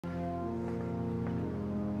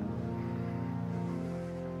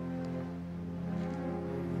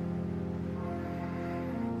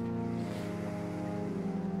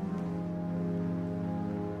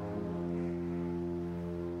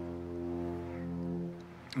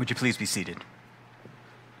Would you please be seated?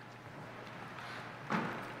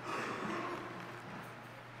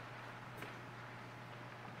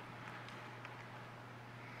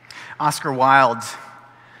 Oscar Wilde,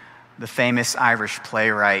 the famous Irish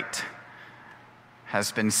playwright,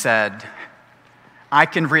 has been said, "I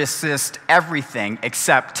can resist everything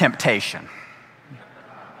except temptation."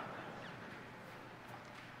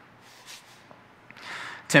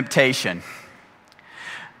 Temptation.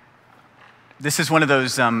 This is one of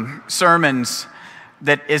those sermons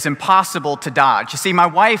that is impossible to dodge. You see, my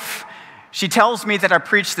wife, she tells me that I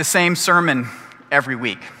preach the same sermon every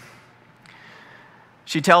week.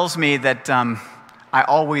 She tells me that I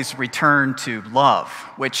always return to love,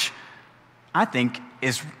 which I think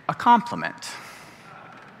is a compliment.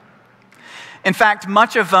 In fact,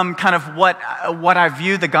 much of kind of what I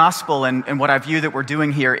view the gospel and what I view that we're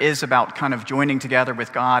doing here is about kind of joining together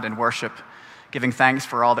with God in worship, giving thanks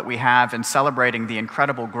for all that we have, and celebrating the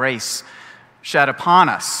incredible grace shed upon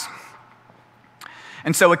us.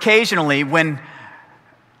 And so occasionally, when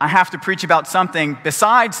I have to preach about something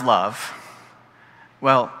besides love,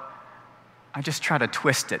 well, I just try to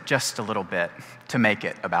twist it just a little bit to make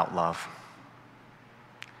it about love.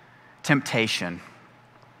 Temptation.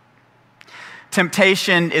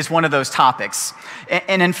 Temptation is one of those topics.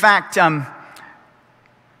 And in fact,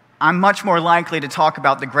 I'm much more likely to talk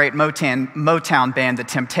about the great Motown band, The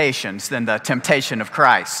Temptations, than the temptation of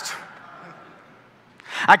Christ.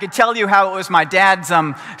 I could tell you how it was my dad's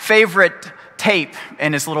favorite tape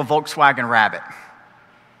in his little Volkswagen Rabbit.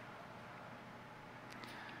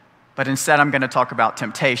 But instead, I'm going to talk about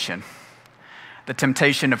temptation, the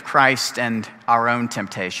temptation of Christ and our own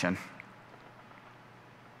temptation.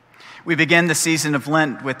 We begin the season of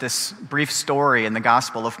Lent with this brief story in the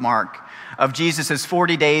Gospel of Mark of Jesus'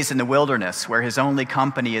 40 days in the wilderness, where his only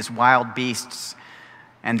company is wild beasts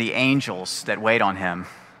and the angels that wait on him.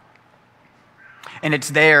 And it's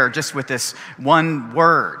there, just with this one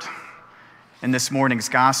word in this morning's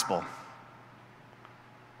Gospel,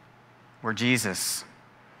 where Jesus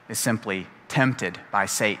is simply tempted by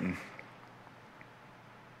Satan.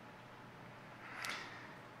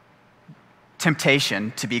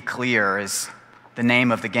 Temptation, to be clear, is the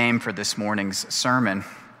name of the game for this morning's sermon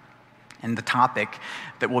and the topic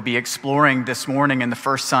that we'll be exploring this morning in the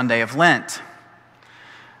first Sunday of Lent.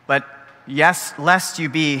 But yes, lest you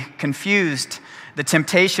be confused, the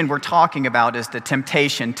temptation we're talking about is the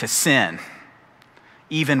temptation to sin.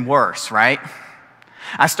 Even worse, right?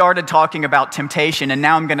 I started talking about temptation, and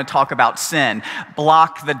now I'm going to talk about sin.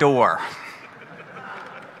 Block the door.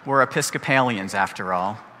 We're Episcopalians, after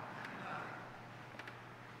all.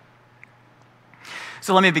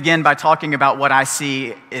 So let me begin by talking about what I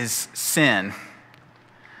see is sin.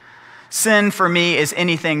 Sin, for me, is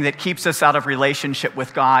anything that keeps us out of relationship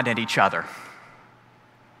with God and each other.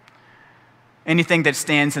 Anything that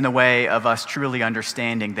stands in the way of us truly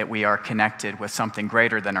understanding that we are connected with something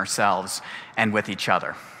greater than ourselves and with each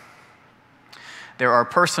other. There are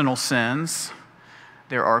personal sins,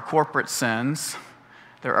 there are corporate sins,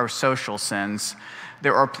 there are social sins.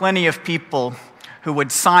 There are plenty of people who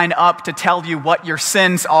would sign up to tell you what your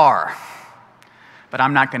sins are. But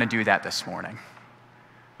I'm not going to do that this morning.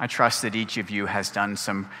 I trust that each of you has done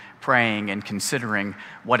some praying and considering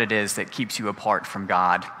what it is that keeps you apart from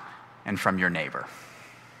God and from your neighbor.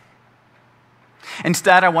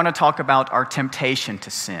 Instead, I want to talk about our temptation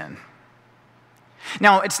to sin.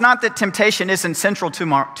 Now, it's not that temptation isn't central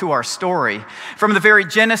to our story. From the very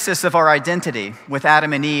genesis of our identity with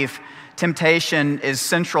Adam and Eve, temptation is a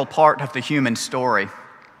central part of the human story.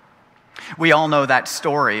 We all know that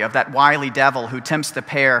story of that wily devil who tempts the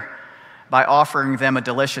pair by offering them a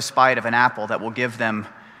delicious bite of an apple that will give them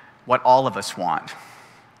what all of us want,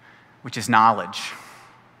 which is knowledge,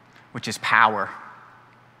 which is power.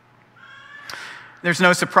 There's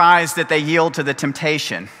no surprise that they yield to the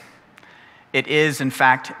temptation. It is, in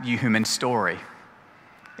fact, the human story.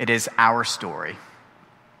 It is our story.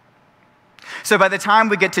 So by the time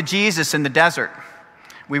we get to Jesus in the desert,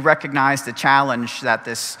 we recognize the challenge that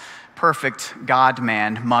this perfect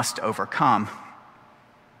God-man must overcome.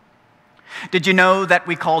 Did you know that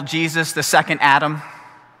we call Jesus the second Adam?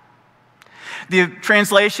 The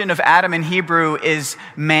translation of Adam in Hebrew is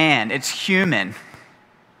man, it's human.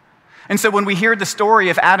 And so when we hear the story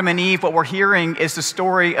of Adam and Eve, what we're hearing is the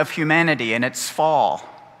story of humanity and its fall.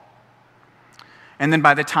 And then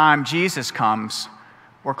by the time Jesus comes,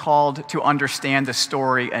 we're called to understand the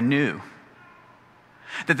story anew.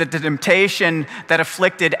 That the temptation that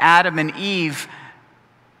afflicted Adam and Eve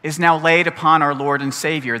is now laid upon our Lord and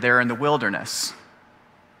Savior there in the wilderness.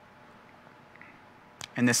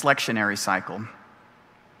 In this lectionary cycle,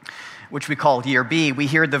 which we call Year B, we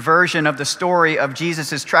hear the version of the story of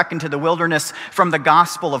Jesus' trek into the wilderness from the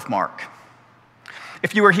Gospel of Mark.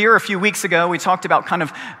 If you were here a few weeks ago, we talked about kind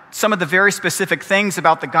of some of the very specific things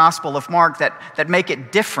about the Gospel of Mark that make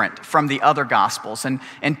it different from the other Gospels,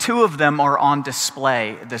 and two of them are on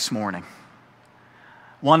display this morning.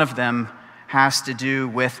 One of them has to do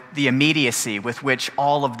with the immediacy with which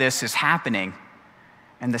all of this is happening,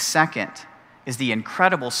 and the second is the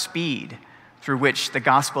incredible speed through which the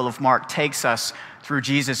Gospel of Mark takes us through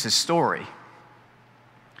Jesus' story.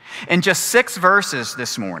 In just 6 verses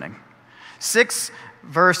this morning, 6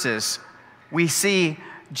 verses, we see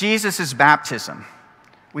Jesus' baptism,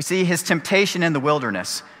 we see his temptation in the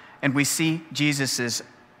wilderness, and we see Jesus'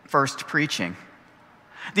 first preaching.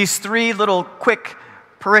 These 3 little quick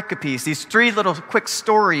pericopes, these 3 little quick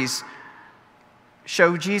stories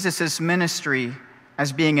show Jesus' ministry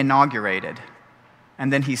as being inaugurated,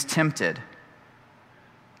 and then he's tempted,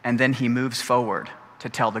 and then he moves forward to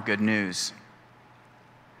tell the good news.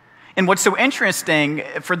 And what's so interesting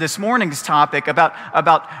for this morning's topic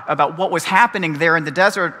about what was happening there in the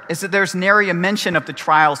desert is that there's nary a mention of the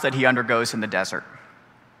trials that he undergoes in the desert.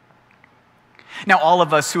 Now, all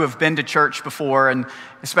of us who have been to church before, and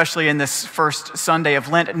especially in this first Sunday of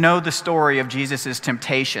Lent, know the story of Jesus'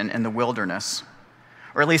 temptation in the wilderness.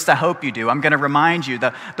 Or at least I hope you do. I'm going to remind you,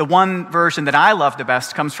 the one version that I love the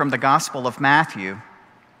best comes from the Gospel of Matthew.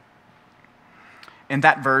 In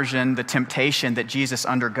that version, the temptation that Jesus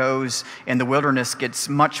undergoes in the wilderness gets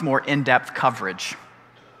much more in-depth coverage.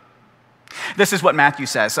 This is what Matthew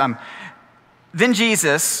says. Then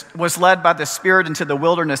Jesus was led by the Spirit into the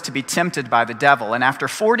wilderness to be tempted by the devil. And after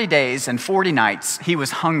 40 days and 40 nights, he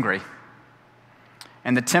was hungry.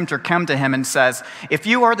 And the tempter came to him and says, "If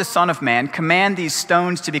you are the Son of Man, command these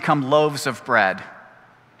stones to become loaves of bread."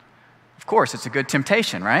 Of course, it's a good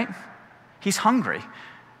temptation, right? He's hungry.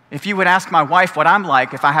 If you would ask my wife what I'm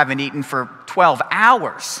like if I haven't eaten for 12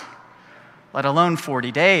 hours, let alone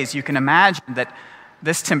 40 days, you can imagine that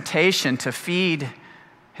this temptation to feed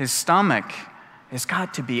his stomach has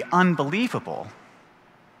got to be unbelievable.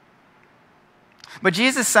 But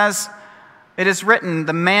Jesus says, "It is written,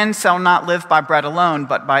 the man shall not live by bread alone,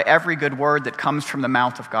 but by every good word that comes from the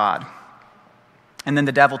mouth of God." And then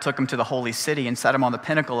the devil took him to the holy city and set him on the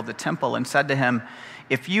pinnacle of the temple and said to him,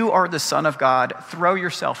 "If you are the Son of God, throw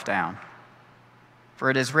yourself down. For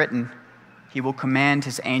it is written, he will command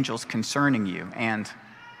his angels concerning you, and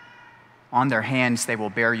on their hands they will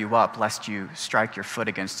bear you up, lest you strike your foot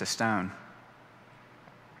against a stone."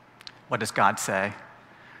 What does God say?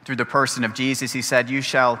 Through the person of Jesus, he said, "You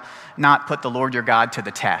shall not put the Lord your God to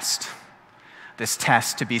the test." This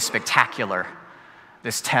test to be spectacular,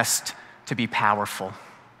 this test to be powerful.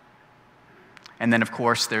 And then, of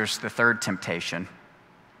course, there's the third temptation,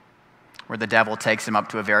 where the devil takes him up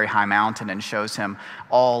to a very high mountain and shows him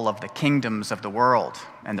all of the kingdoms of the world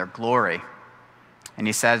and their glory. And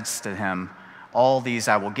he says to him, "All these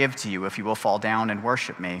I will give to you if you will fall down and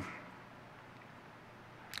worship me."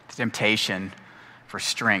 The temptation for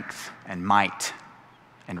strength and might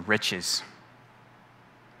and riches.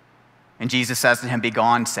 And Jesus says to him,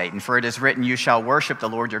 "Begone, Satan, for it is written, you shall worship the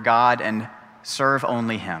Lord your God and serve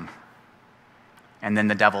only him." And then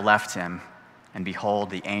the devil left him, and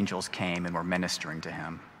behold, the angels came and were ministering to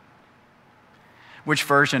him. Which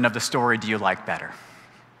version of the story do you like better?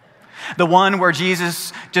 The one where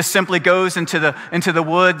Jesus just simply goes into the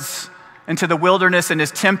woods, into the wilderness, and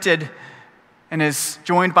is tempted and is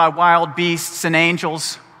joined by wild beasts and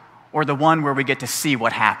angels, or the one where we get to see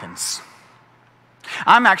what happens?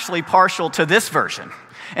 I'm actually partial to this version,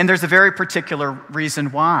 and there's a very particular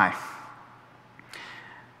reason why.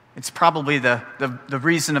 It's probably the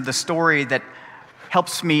reason of the story that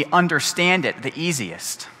helps me understand it the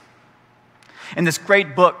easiest. In this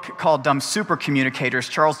great book called Super Communicators,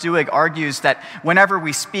 Charles Duhigg argues that whenever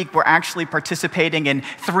we speak, we're actually participating in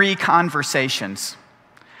 3 conversations: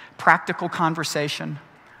 practical conversation,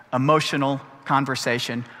 emotional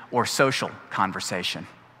conversation, or social conversation.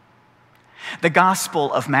 The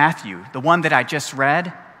Gospel of Matthew, the one that I just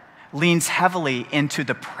read, leans heavily into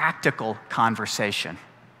the practical conversation.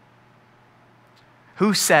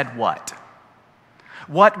 Who said what?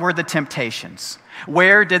 What were the temptations?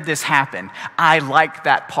 Where did this happen? I like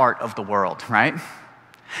that part of the world, right?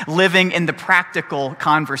 Living in the practical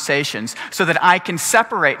conversations so that I can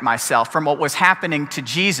separate myself from what was happening to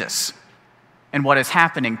Jesus and what is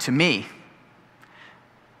happening to me.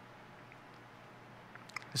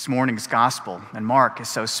 This morning's gospel in Mark is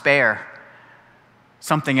so spare.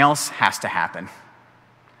 Something else has to happen.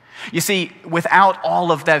 You see, without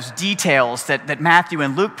all of those details that Matthew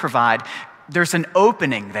and Luke provide, there's an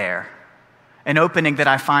opening there an opening that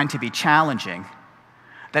I find to be challenging,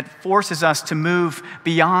 that forces us to move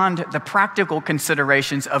beyond the practical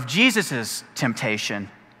considerations of Jesus' temptation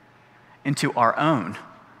into our own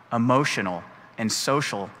emotional and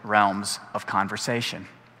social realms of conversation.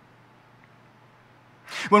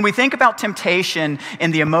 When we think about temptation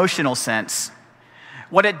in the emotional sense,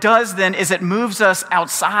 what it does then is it moves us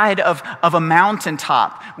outside of a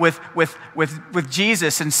mountaintop with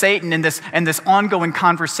Jesus and Satan in this ongoing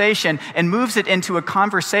conversation, and moves it into a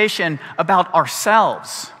conversation about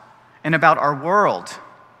ourselves and about our world.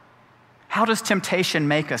 How does temptation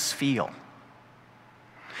make us feel?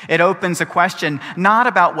 It opens a question not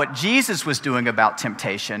about what Jesus was doing about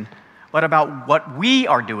temptation, but about what we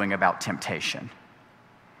are doing about temptation,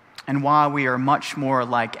 and why we are much more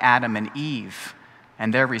like Adam and Eve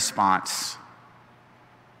and their response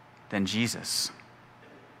than Jesus.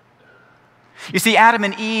 You see, Adam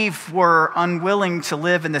and Eve were unwilling to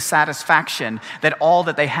live in the satisfaction that all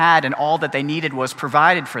that they had and all that they needed was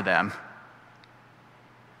provided for them.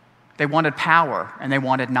 They wanted power and they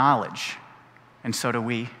wanted knowledge, and so do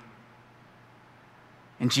we.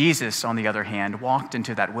 And Jesus, on the other hand, walked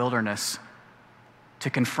into that wilderness to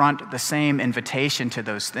confront the same invitation to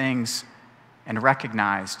those things, and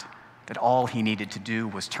recognized that all he needed to do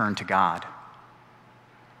was turn to God.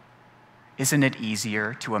 Isn't it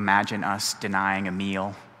easier to imagine us denying a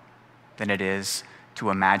meal than it is to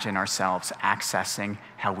imagine ourselves accessing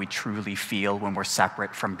how we truly feel when we're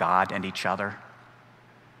separate from God and each other?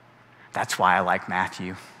 That's why I like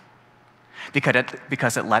Matthew,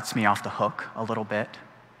 because it lets me off the hook a little bit.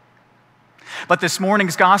 But this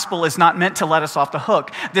morning's gospel is not meant to let us off the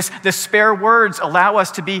hook. This spare words allow us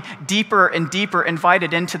to be deeper and deeper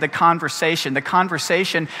invited into the conversation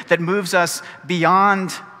that moves us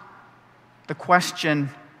beyond the question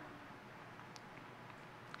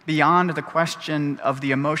of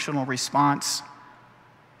the emotional response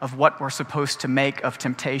of what we're supposed to make of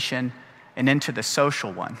temptation and into the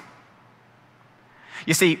social one.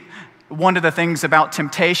 You see, one of the things about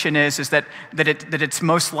temptation is that it's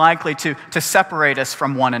most likely to separate us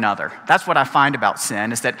from one another. That's what I find about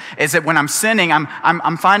sin, is that when I'm sinning,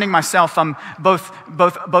 I'm finding myself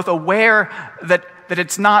both aware that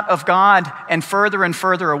it's not of God, and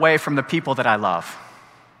further away from the people that I love.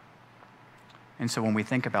 And so when we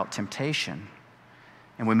think about temptation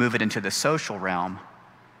and we move it into the social realm,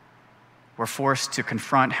 we're forced to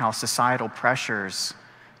confront how societal pressures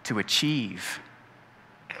to achieve,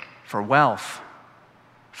 for wealth,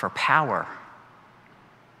 for power,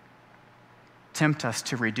 tempt us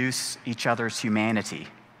to reduce each other's humanity,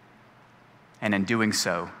 and in doing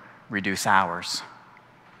so, reduce ours.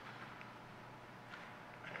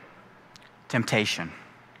 Temptation.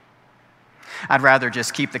 I'd rather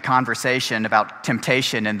just keep the conversation about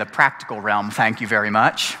temptation in the practical realm, thank you very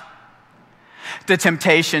much. The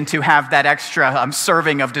temptation to have that extra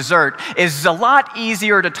serving of dessert is a lot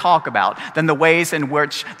easier to talk about than the ways in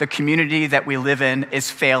which the community that we live in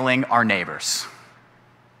is failing our neighbors.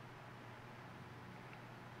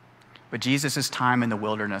 But Jesus' time in the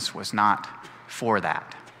wilderness was not for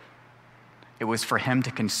that. It was for him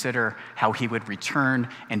to consider how he would return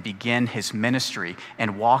and begin his ministry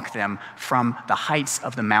and walk them from the heights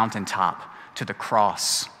of the mountaintop to the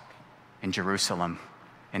cross in Jerusalem,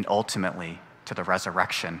 and ultimately to the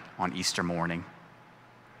resurrection on Easter morning.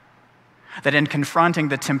 That in confronting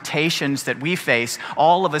the temptations that we face,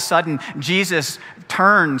 all of a sudden, Jesus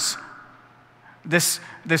turns this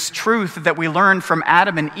truth that we learned from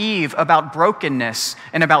Adam and Eve about brokenness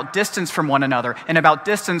and about distance from one another and about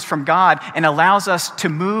distance from God, and allows us to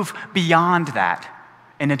move beyond that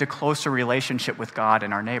and into closer relationship with God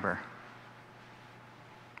and our neighbor.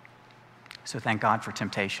 So thank God for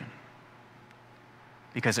temptation,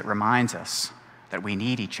 because it reminds us that we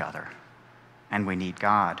need each other and we need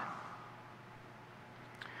God.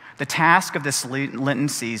 The task of this Lenten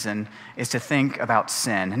season is to think about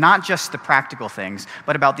sin, not just the practical things,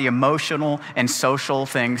 but about the emotional and social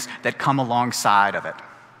things that come alongside of it.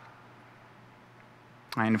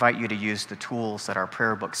 I invite you to use the tools that our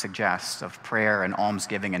prayer book suggests of prayer and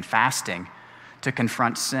almsgiving and fasting to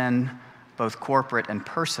confront sin, both corporate and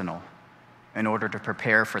personal, in order to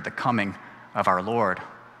prepare for the coming of our Lord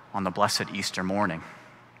on the blessed Easter morning.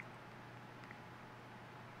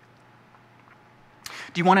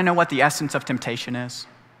 Do you want to know what the essence of temptation is?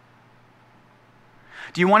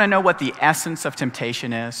 Do you want to know what the essence of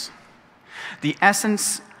temptation is? The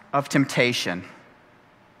essence of temptation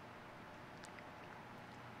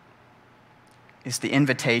is the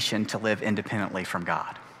invitation to live independently from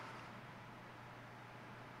God.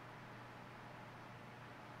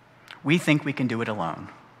 We think we can do it alone,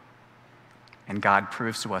 And God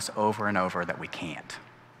proves to us over and over that we can't.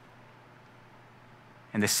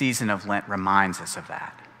 And the season of Lent reminds us of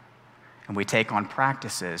that. And we take on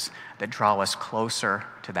practices that draw us closer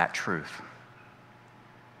to that truth.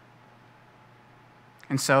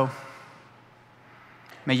 And so,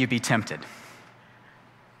 may you be tempted.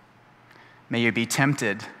 May you be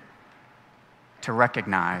tempted to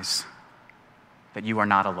recognize that you are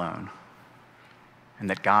not alone, and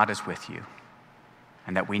that God is with you,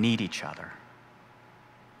 and that we need each other.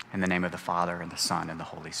 In the name of the Father, and the Son, and the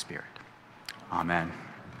Holy Spirit. Amen.